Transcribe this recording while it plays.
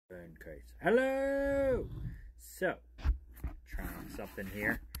Case. Hello! So, trying something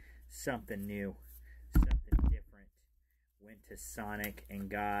here. Something new. Something different. Went to Sonic and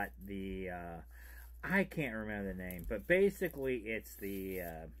got the, I can't remember the name, but basically it's the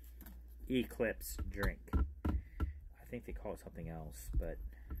Eclipse drink. I think they call it something else, but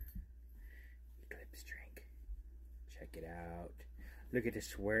Eclipse drink. Check it out. Look at the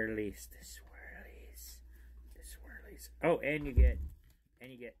swirlies. The swirlies. The swirlies. Oh, and you get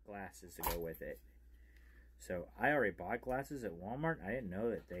glasses to go with it. So I already bought glasses at Walmart. I didn't know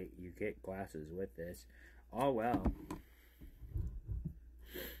that you get glasses with this. Oh well.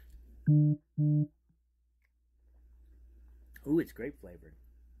 Ooh, it's grape flavored.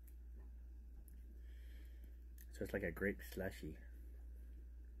 So it's like a grape slushy.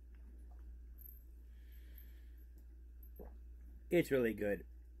 It's really good.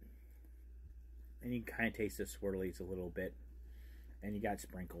 And you can kind of taste the swirlies a little bit. And you got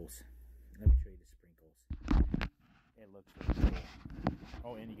sprinkles. Let me show you the sprinkles. It looks really cool.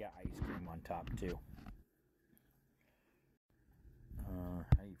 Oh, and you got ice cream on top too.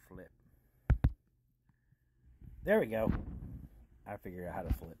 How do you flip? There we go. I figured out how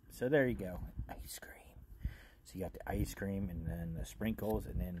to flip. So there you go. Ice cream. So you got the ice cream and then the sprinkles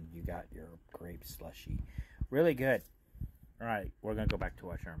and then you got your grape slushy. Really good. Alright, we're going to go back to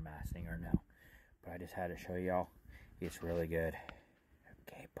watching our Masked Singer now. But I just had to show y'all. It's really good.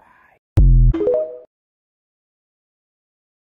 Okay, bye.